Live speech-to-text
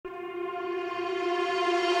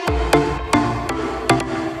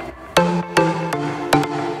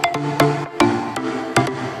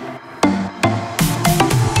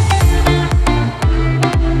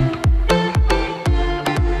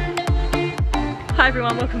Hi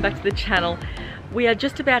everyone, welcome back to the channel. We are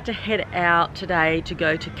just about to head out today to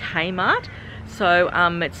go to Kmart. So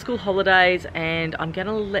it's school holidays and I'm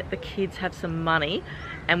gonna let the kids have some money,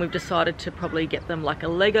 and we've decided to probably get them like a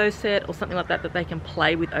Lego set or something like that that they can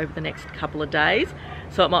play with over the next couple of days.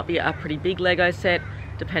 So it might be a pretty big Lego set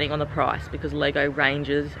depending on the price, because Lego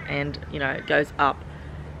ranges and, you know, it goes up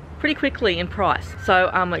pretty quickly in price.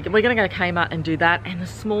 So we're gonna go to Kmart and do that. And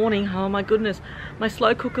this morning, oh my goodness, my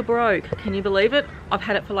slow cooker broke. Can you believe it? I've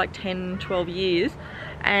had it for like 10-12 years,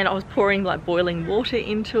 and I was pouring like boiling water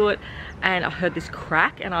into it and I heard this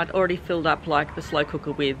crack, and I'd already filled up like the slow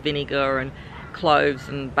cooker with vinegar and cloves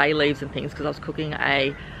and bay leaves and things, because I was cooking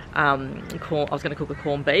a I was going to cook a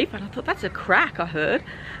corned beef, and I thought, that's a crack I heard,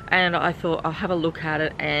 and I thought I'll have a look at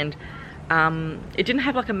it. And it didn't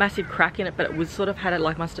have like a massive crack in it, but it was sort of had it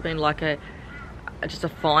like, must have been like just a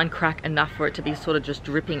fine crack enough for it to be sort of just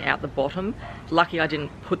dripping out the bottom. Lucky I didn't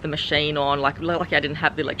put the machine on, lucky I didn't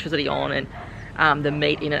have the electricity on and the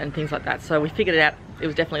meat in it and things like that. So we figured it out, it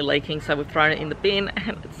was definitely leaking, so we've thrown it in the bin.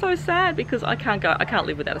 And it's so sad because I can't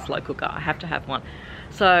live without a slow cooker. I have to have one.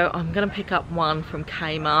 So I'm gonna pick up one from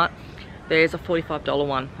Kmart. There's a $45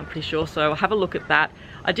 one, I'm pretty sure, so I'll have a look at that.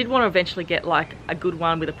 I did want to eventually get like a good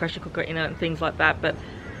one with a pressure cooker in it and things like that, but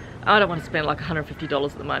I don't want to spend like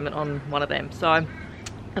 $150 at the moment on one of them. So I'm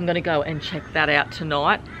going to go and check that out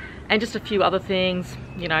tonight. And just a few other things,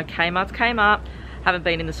 you know, Kmart's Kmart. Haven't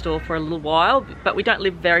been in the store for a little while, but we don't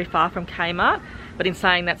live very far from Kmart. But in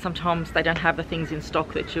saying that, sometimes they don't have the things in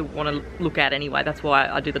stock that you want to look at anyway. That's why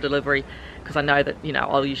I do the delivery, because I know that, you know,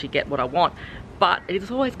 I'll usually get what I want. But it's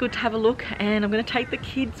always good to have a look, and I'm going to take the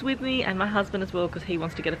kids with me and my husband as well, because he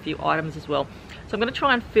wants to get a few items as well. So I'm going to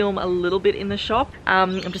try and film a little bit in the shop.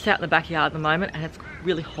 I'm just out in the backyard at the moment, and it's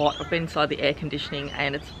really hot. I've been inside the air conditioning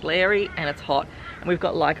and it's flary and it's hot. And we've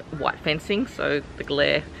got like white fencing, so the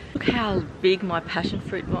glare. Look how big my passion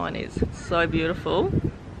fruit vine is. It's so beautiful.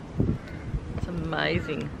 It's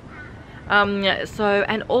amazing.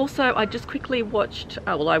 And also I just quickly watched,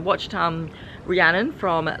 I watched Rhiannon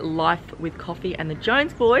from Life with Coffee and the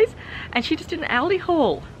Jones Boys, and she just did an Aldi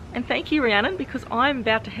haul. And thank you, Rhiannon, because I'm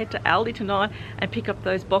about to head to Aldi tonight and pick up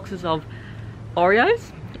those boxes of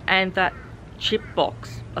Oreos and that chip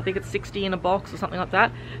box. I think it's 60 in a box or something like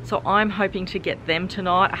that. So I'm hoping to get them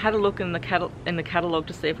tonight. I had a look in the catalogue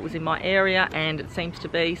to see if it was in my area, and it seems to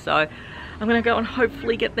be. So I'm going to go and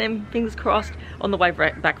hopefully get them, fingers crossed, on the way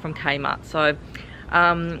back from Kmart. So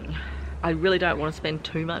I really don't want to spend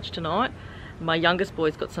too much tonight. My youngest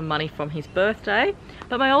boy's got some money from his birthday,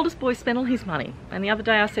 but my oldest boy spent all his money. And the other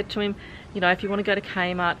day I said to him, you know, if you want to go to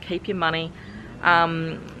Kmart, keep your money.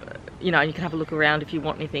 You know, you can have a look around if you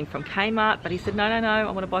want anything from Kmart. But he said, no, I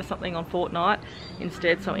want to buy something on Fortnite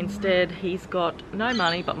instead. So instead, he's got no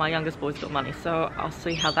money, but my youngest boy's got money. So I'll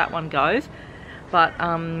see how that one goes. But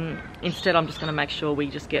instead, I'm just going to make sure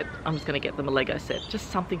I'm just going to get them a Lego set.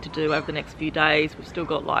 Just something to do over the next few days. We've still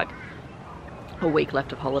got like a week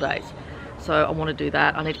left of holidays. So I want to do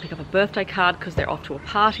that. I need to pick up a birthday card because they're off to a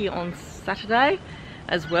party on Saturday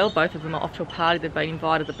as well. Both of them are off to a party. They've been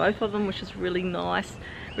invited, the both of them, which is really nice.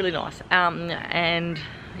 Really nice. And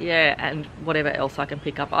yeah, and whatever else I can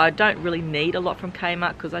pick up. I don't really need a lot from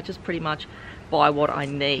Kmart because I just pretty much buy what I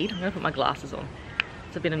need. I'm going to put my glasses on.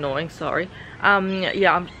 It's a bit annoying, sorry.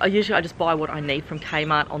 Yeah, I usually just buy what I need from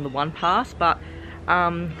Kmart on the one pass, but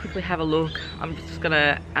quickly have a look. I'm just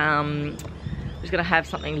gonna have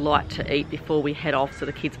something light to eat before we head off, so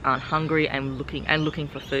the kids aren't hungry and looking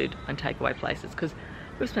for food and takeaway places, because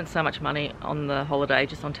we've spent so much money on the holiday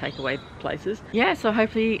just on takeaway places. Yeah, so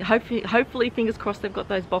hopefully fingers crossed they've got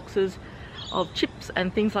those boxes of chips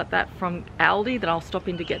and things like that from Aldi that I'll stop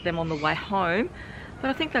in to get them on the way home. But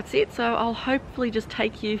I think that's it. So I'll hopefully just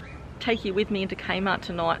take you with me into Kmart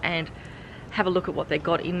tonight and have a look at what they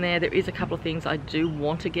got in there. There is a couple of things I do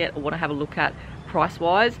want to get or want to have a look at price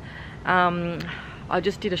wise. I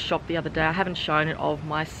just did a shop the other day, I haven't shown it, of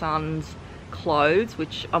my son's clothes,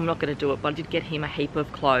 which I'm not going to do it, but I did get him a heap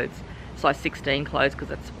of clothes, size 16 clothes, because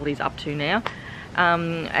that's what he's up to now.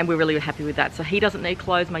 And we're really happy with that. So he doesn't need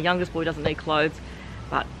clothes, my youngest boy doesn't need clothes,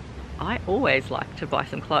 but I always like to buy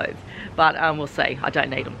some clothes. But we'll see, I don't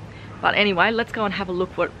need them. But anyway, let's go and have a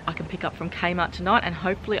look what I can pick up from Kmart tonight, and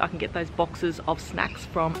hopefully I can get those boxes of snacks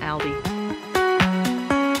from Aldi.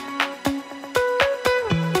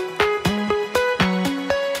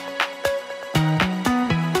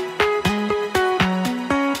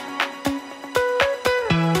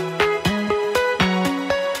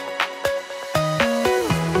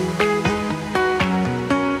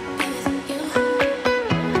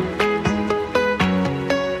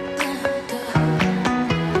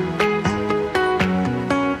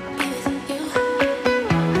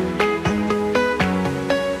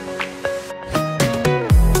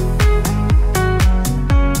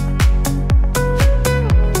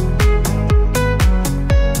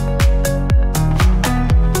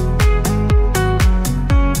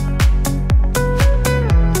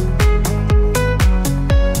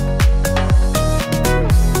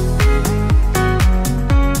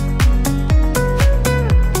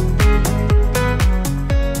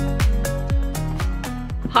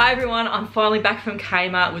 finally back from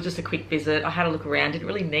Kmart. It was just a quick visit. I had a look around, didn't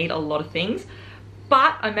really need a lot of things,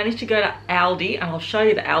 but I managed to go to Aldi, and I'll show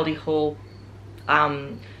you the Aldi haul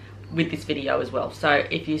with this video as well. So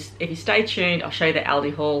if you stay tuned, I'll show you the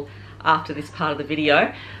Aldi haul after this part of the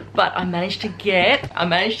video. But I managed to get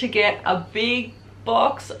a big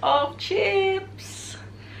box of chips.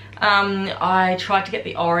 I tried to get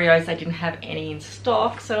the Oreos. They didn't have any in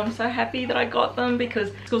stock, so I'm so happy that I got them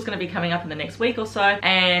because school's going to be coming up in the next week or so,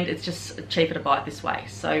 and it's just cheaper to buy it this way.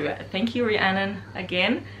 So thank you, Rhiannon,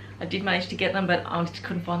 again. I did manage to get them, but I just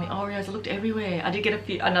couldn't find the Oreos. I looked everywhere. I did get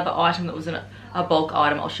another item that was a bulk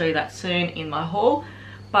item. I'll show you that soon in my haul.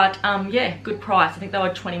 But yeah, good price. I think they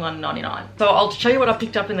were $21.99. So I'll show you what I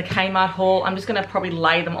picked up in the Kmart haul. I'm just going to probably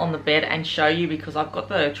lay them on the bed and show you because I've got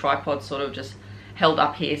the tripod sort of just held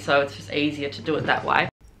up here, so it's just easier to do it that way.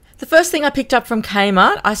 The first thing I picked up from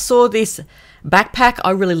Kmart, I saw this backpack.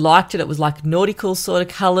 I really liked it. It was like nautical sort of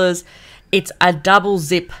colours. It's a double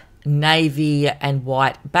zip navy and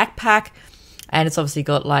white backpack, and it's obviously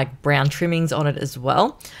got like brown trimmings on it as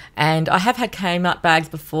well. And I have had Kmart bags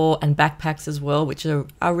before and backpacks as well, which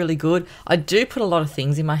are really good. I do put a lot of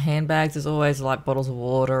things in my handbags. There's always like bottles of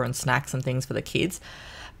water and snacks and things for the kids,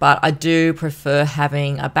 but I do prefer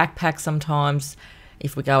having a backpack sometimes.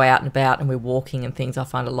 If we go out and about and we're walking and things, I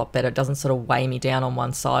find it a lot better. It doesn't sort of weigh me down on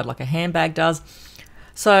one side like a handbag does.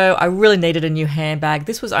 So I really needed a new handbag.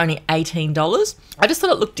 This was only $18. I just thought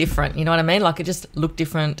it looked different, you know what I mean? Like it just looked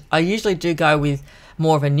different. I usually do go with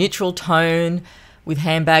more of a neutral tone with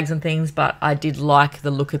handbags and things, but I did like the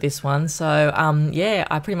look of this one. So yeah,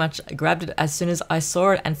 I pretty much grabbed it as soon as I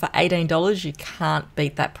saw it, and for $18, you can't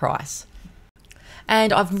beat that price.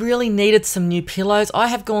 And I've really needed some new pillows. I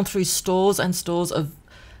have gone through stores and stores of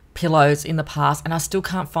pillows in the past, and I still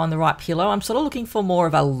can't find the right pillow. I'm sort of looking for more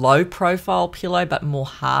of a low profile pillow, but more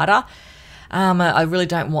harder. I really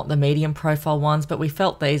don't want the medium profile ones, but we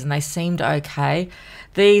felt these and they seemed okay.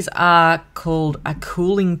 These are called a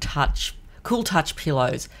Cool Touch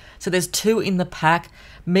pillows. So there's 2 in the pack,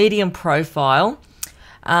 medium profile,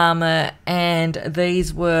 and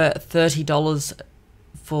these were $30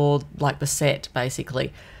 for like the set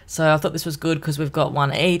basically. So I thought this was good because we've got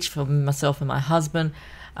one each for myself and my husband,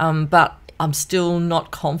 but I'm still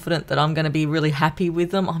not confident that I'm going to be really happy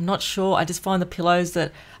with them. I'm not sure. I just find the pillows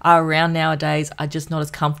that are around nowadays are just not as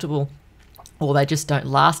comfortable, or they just don't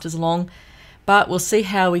last as long. But we'll see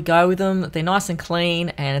how we go with them. They're nice and clean,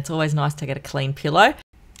 and it's always nice to get a clean pillow.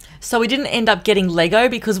 So we didn't end up getting Lego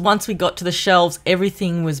because once we got to the shelves,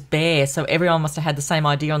 everything was bare. So everyone must have had the same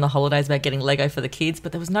idea on the holidays about getting Lego for the kids,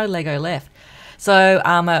 but there was no Lego left.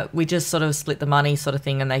 So we just sort of split the money sort of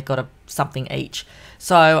thing, and they got something each.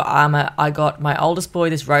 So I got my oldest boy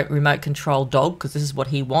this remote control dog because this is what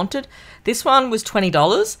he wanted. This one was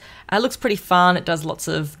 $20. It looks pretty fun. It does lots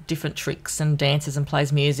of different tricks and dances and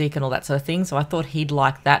plays music and all that sort of thing. So I thought he'd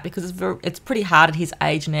like that because it's pretty hard at his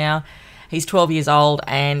age now. He's 12 years old,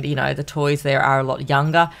 and, you know, the toys there are a lot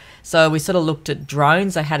younger. So we sort of looked at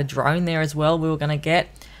drones. They had a drone there as well we were going to get.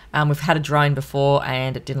 We've had a drone before,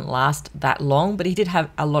 and it didn't last that long, but he did have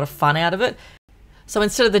a lot of fun out of it. So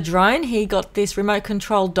instead of the drone, he got this remote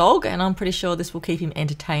control dog, and I'm pretty sure this will keep him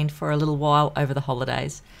entertained for a little while over the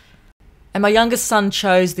holidays. And my youngest son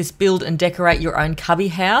chose this build and decorate your own cubby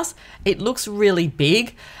house. It looks really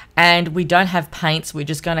big, and we don't have paints. We're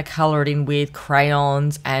just going to colour it in with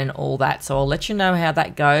crayons and all that. So I'll let you know how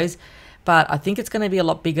that goes. But I think it's going to be a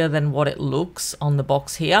lot bigger than what it looks on the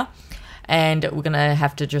box here. And we're going to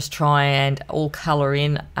have to just try and all colour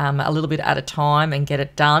in a little bit at a time and get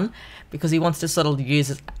it done, because he wants to sort of use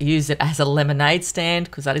it as a lemonade stand,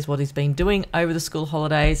 because that is what he's been doing over the school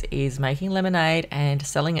holidays, is making lemonade and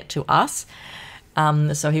selling it to us.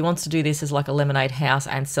 So he wants to do this as like a lemonade house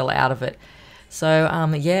and sell out of it. So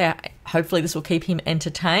yeah, hopefully this will keep him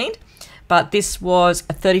entertained. But this was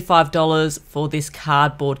 $35 for this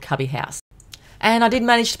cardboard cubby house. And I did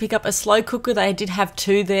manage to pick up a slow cooker. They did have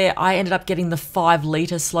 2 there. I ended up getting the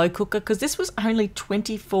 5-litre slow cooker because this was only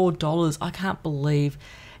 $24. I can't believe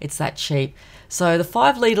it's that cheap. So the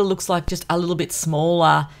 5-litre looks like just a little bit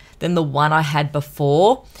smaller than the one I had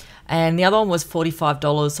before. And the other one was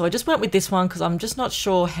 $45. So I just went with this one because I'm just not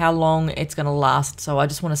sure how long it's going to last. So I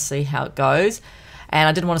just want to see how it goes. And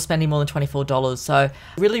I didn't want to spend any more than $24. So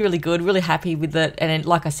really, really good, really happy with it. And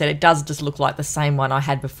like I said, it does just look like the same one I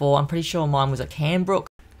had before. I'm pretty sure mine was a Canbrook,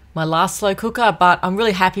 my last slow cooker, but I'm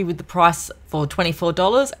really happy with the price for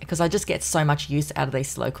 $24 because I just get so much use out of these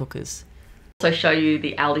slow cookers. Also show you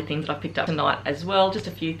the Aldi things that I picked up tonight as well, just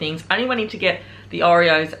a few things. Only wanting to get the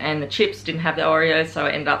Oreos and the chips, didn't have the Oreos, so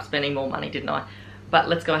I ended up spending more money, didn't I? But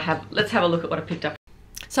let's have a look at what I picked up.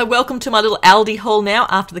 So welcome to my little Aldi haul now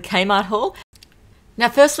after the Kmart haul. Now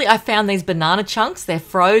firstly, I found these banana chunks. They're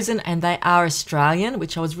frozen and they are Australian,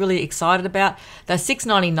 which I was really excited about. They're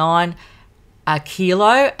 $6.99 a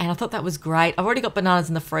kilo and I thought that was great. I've already got bananas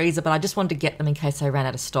in the freezer, but I just wanted to get them in case they ran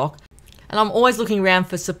out of stock. And I'm always looking around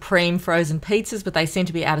for Supreme frozen pizzas, but they seem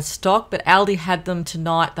to be out of stock. But Aldi had them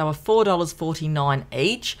tonight. They were $4.49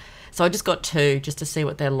 each. So I just got two just to see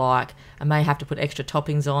what they're like. I may have to put extra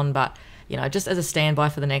toppings on, but you know, just as a standby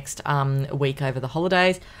for the next week over the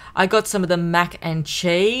holidays. I got some of the mac and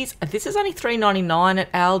cheese. This is only $3.99 at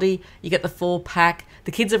Aldi. You get the 4-pack.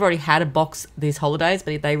 The kids have already had a box these holidays,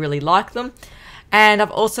 but they really like them. And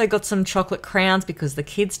I've also got some chocolate crowns because the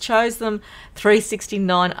kids chose them.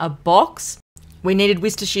 $3.69 a box. We needed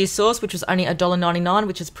Worcestershire sauce, which was only $1.99,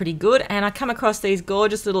 which is pretty good. And I come across these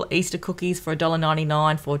gorgeous little Easter cookies for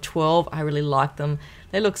 $1.99 for 12. I really like them.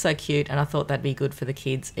 They look so cute, and I thought that'd be good for the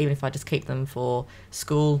kids, even if I just keep them for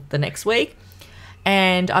school the next week.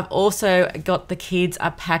 And I've also got the kids a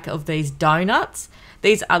pack of these donuts.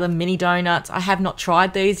 These are the mini donuts. I have not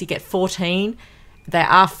tried these. You get 14. They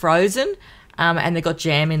are frozen, and they've got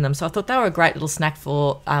jam in them. So I thought they were a great little snack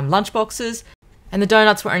for lunch boxes. And the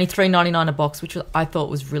donuts were only $3.99 a box, which I thought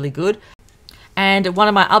was really good. And one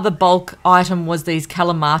of my other bulk item was these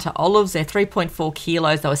Kalamata olives. They're 3.4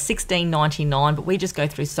 kilos. They were $16.99, but we just go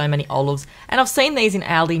through so many olives. And I've seen these in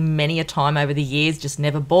Aldi many a time over the years, just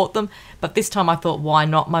never bought them. But this time I thought, why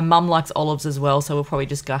not? My mum likes olives as well, so we'll probably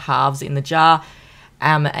just go halves in the jar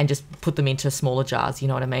and just put them into smaller jars, you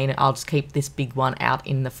know what I mean? I'll just keep this big one out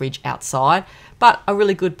in the fridge outside. But a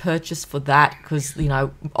really good purchase for that because, you know,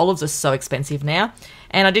 olives are so expensive now.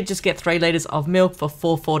 And I did just get 3 litres of milk for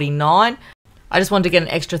 $4.49. I just wanted to get an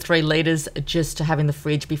extra 3 litres just to have in the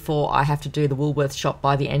fridge before I have to do the Woolworths shop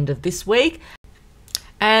by the end of this week.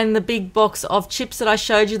 And the big box of chips that I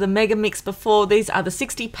showed you, the Mega Mix before, these are the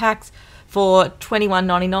 60 packs for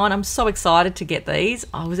 $21.99. I'm so excited to get these.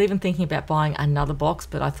 I was even thinking about buying another box,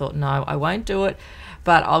 but I thought, no, I won't do it.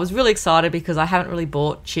 But I was really excited because I haven't really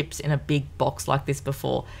bought chips in a big box like this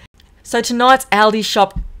before. So tonight's Aldi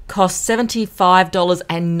shop cost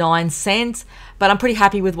 $75.09, but I'm pretty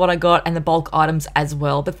happy with what I got and the bulk items as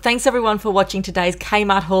well. But thanks everyone for watching today's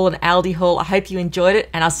Kmart haul and Aldi haul. I hope you enjoyed it,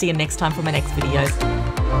 and I'll see you next time for my next videos.